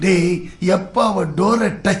டேய், எப்ப அவ டோரை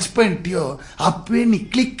டச் பண்ணிட்டியோ அப்பவே நீ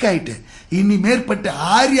கிளிக் ஆயிட்ட. இனி மேற்பட்ட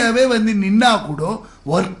ஆரியாவே வந்து நின்னா கூட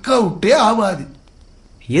ஒர்க் அவுட்டே ஆகாது.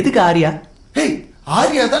 எதுக்கு ஆரியா? ஹேய்,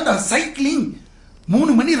 ஆரியா தான் சைக்கிளிங்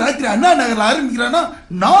 3 மணி ராத்திரி அண்ணா நகர்ல ஆரம்பிக்கிறானா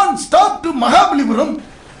நான் ஸ்டாப் டு மகாபலிபுரம்.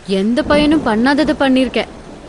 எந்த பையனும் பண்ணாததை பண்ணிருக்கேன்.